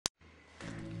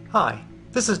Hi,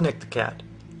 this is Nick the Cat,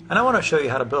 and I want to show you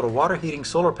how to build a water heating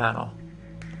solar panel.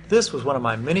 This was one of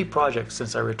my many projects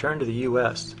since I returned to the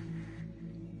US.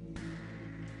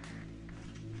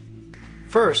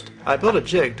 First, I built a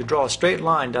jig to draw a straight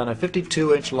line down a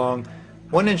 52-inch long,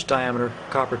 1-inch diameter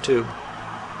copper tube.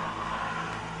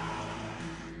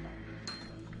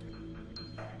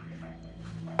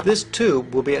 This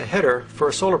tube will be a header for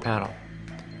a solar panel.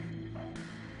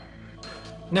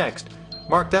 Next,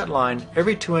 mark that line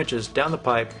every 2 inches down the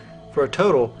pipe for a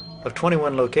total of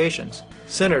 21 locations,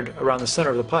 centered around the center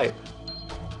of the pipe.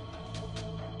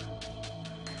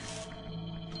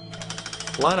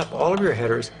 Line up all of your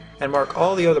headers and mark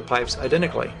all the other pipes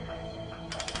identically.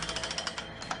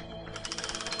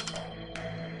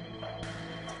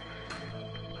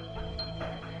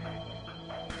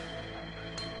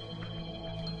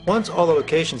 Once all the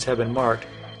locations have been marked,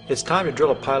 it's time to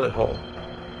drill a pilot hole.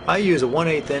 I use a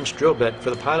 1/8 inch drill bit for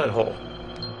the pilot hole.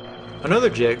 Another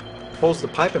jig holds the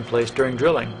pipe in place during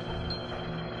drilling.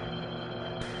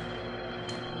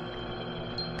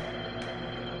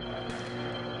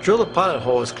 Drill the pilot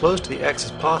hole as close to the X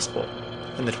as possible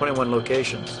in the 21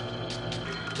 locations.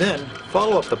 Then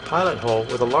follow up the pilot hole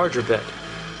with a larger bit.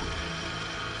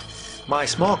 My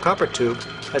small copper tube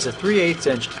has a 3/8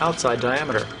 inch outside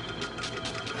diameter.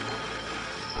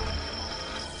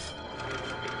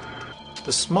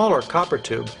 The smaller copper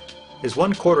tube is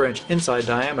 1/4 inch inside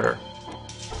diameter.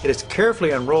 It is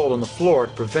carefully unrolled on the floor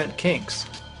to prevent kinks.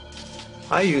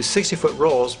 I use 60-foot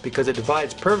rolls because it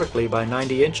divides perfectly by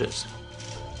 90 inches.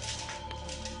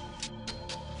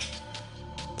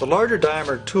 The larger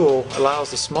diameter tool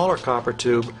allows the smaller copper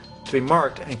tube to be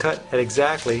marked and cut at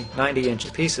exactly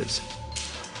 90-inch pieces.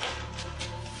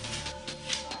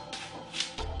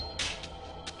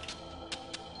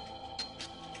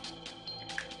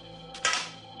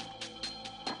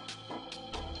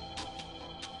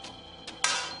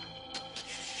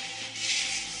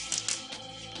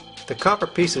 The copper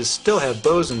pieces still have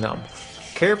bows in them.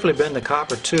 Carefully bend the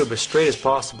copper tube as straight as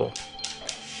possible.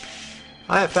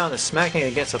 I have found that smacking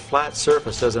against a flat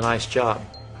surface does a nice job.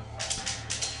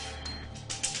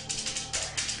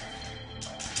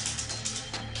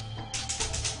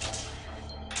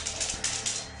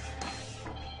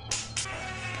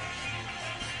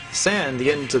 Sand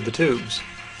the ends of the tubes.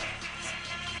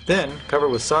 Then cover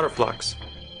with solder flux.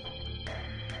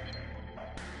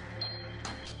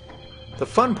 The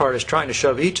fun part is trying to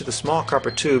shove each of the small copper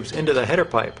tubes into the header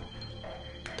pipe.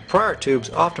 The prior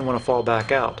tubes often want to fall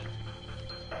back out.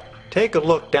 Take a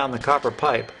look down the copper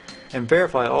pipe and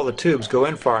verify all the tubes go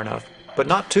in far enough, but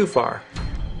not too far.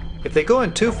 If they go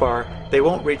in too far, they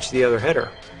won't reach the other header.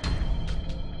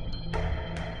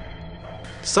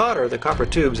 Solder the copper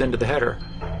tubes into the header.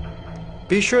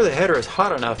 Be sure the header is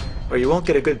hot enough or you won't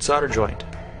get a good solder joint.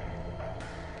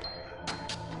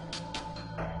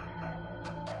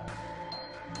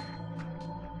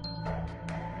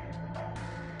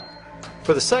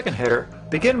 For the second header,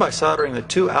 begin by soldering the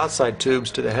 2 outside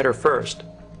tubes to the header first.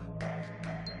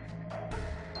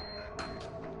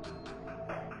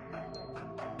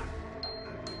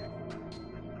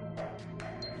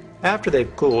 After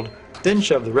they've cooled, then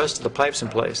shove the rest of the pipes in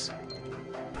place.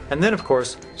 And then, of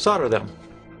course, solder them.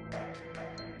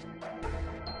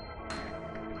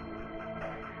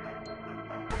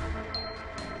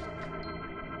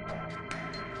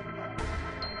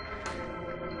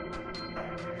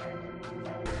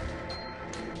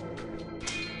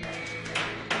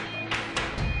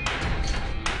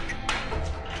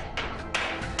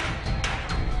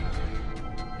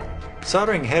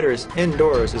 Soldering headers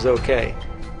indoors is okay,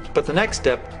 but the next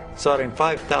step, soldering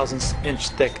 5/1000 inch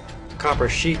thick copper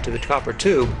sheet to the copper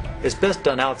tube, is best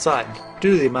done outside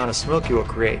due to the amount of smoke you will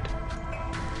create.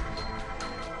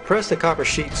 Press the copper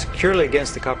sheet securely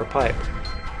against the copper pipe.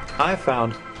 I have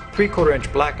found 3/4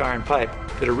 inch black iron pipe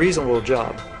did a reasonable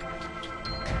job.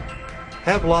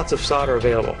 Have lots of solder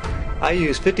available. I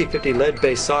use 50/50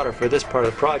 lead-based solder for this part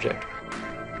of the project.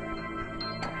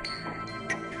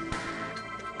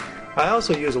 I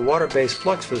also use a water-based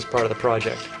flux for this part of the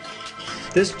project.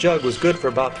 This jug was good for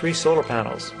about 3 solar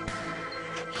panels.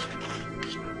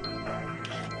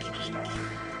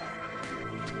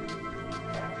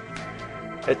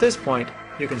 At this point,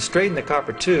 you can straighten the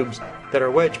copper tubes that are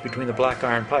wedged between the black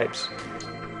iron pipes.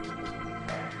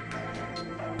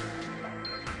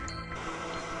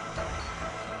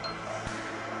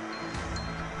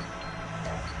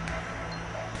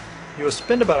 You will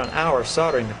spend about an hour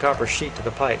soldering the copper sheet to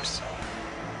the pipes.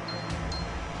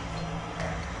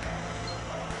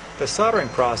 The soldering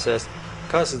process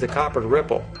causes the copper to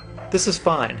ripple. This is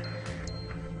fine.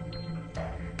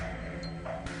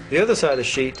 The other side of the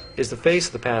sheet is the face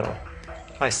of the panel.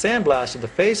 I sandblasted the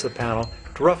face of the panel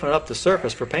to roughen up the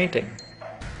surface for painting.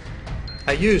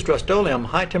 I used Rust-Oleum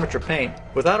high temperature paint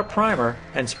without a primer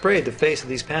and sprayed the face of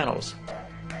these panels.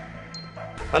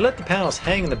 I let the panels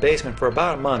hang in the basement for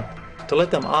about a month to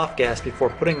let them off-gas before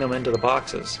putting them into the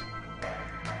boxes.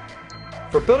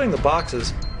 For building the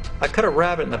boxes, I cut a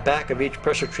rabbet in the back of each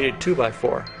pressure-treated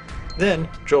 2x4, then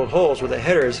drilled holes where the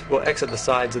headers will exit the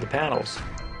sides of the panels.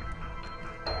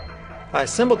 I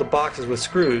assembled the boxes with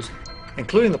screws,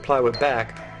 including the plywood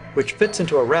back, which fits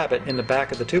into a rabbet in the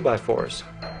back of the 2x4s.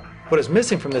 What is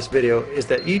missing from this video is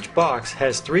that each box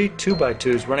has 3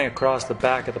 2x2s running across the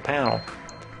back of the panel.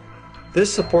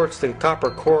 This supports the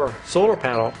copper core solar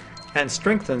panel and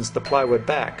strengthens the plywood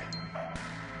back.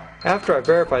 After I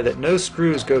verified that no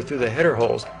screws go through the header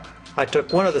holes, I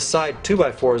took one of the side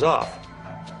 2x4s off,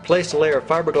 placed a layer of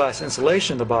fiberglass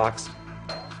insulation in the box,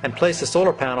 and placed the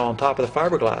solar panel on top of the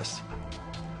fiberglass.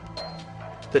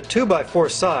 The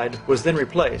 2x4 side was then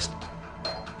replaced.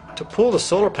 To pull the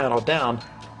solar panel down,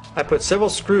 I put several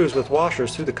screws with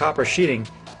washers through the copper sheeting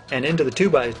and into the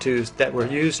 2x2s that were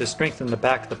used to strengthen the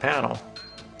back of the panel.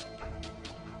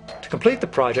 To complete the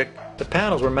project, the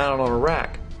panels were mounted on a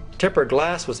rack, tempered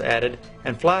glass was added,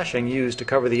 and flashing used to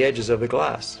cover the edges of the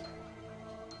glass.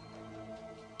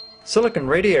 Silicon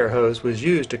radiator hose was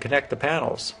used to connect the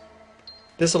panels.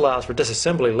 This allows for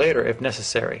disassembly later if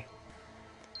necessary.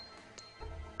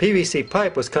 PVC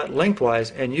pipe was cut lengthwise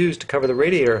and used to cover the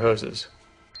radiator hoses.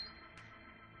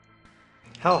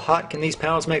 How hot can these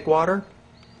panels make water?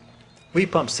 We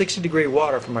pumped 60-degree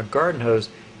water from a garden hose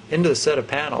into the set of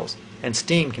panels, and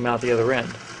steam came out the other end,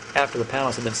 after the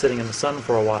panels had been sitting in the sun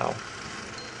for a while.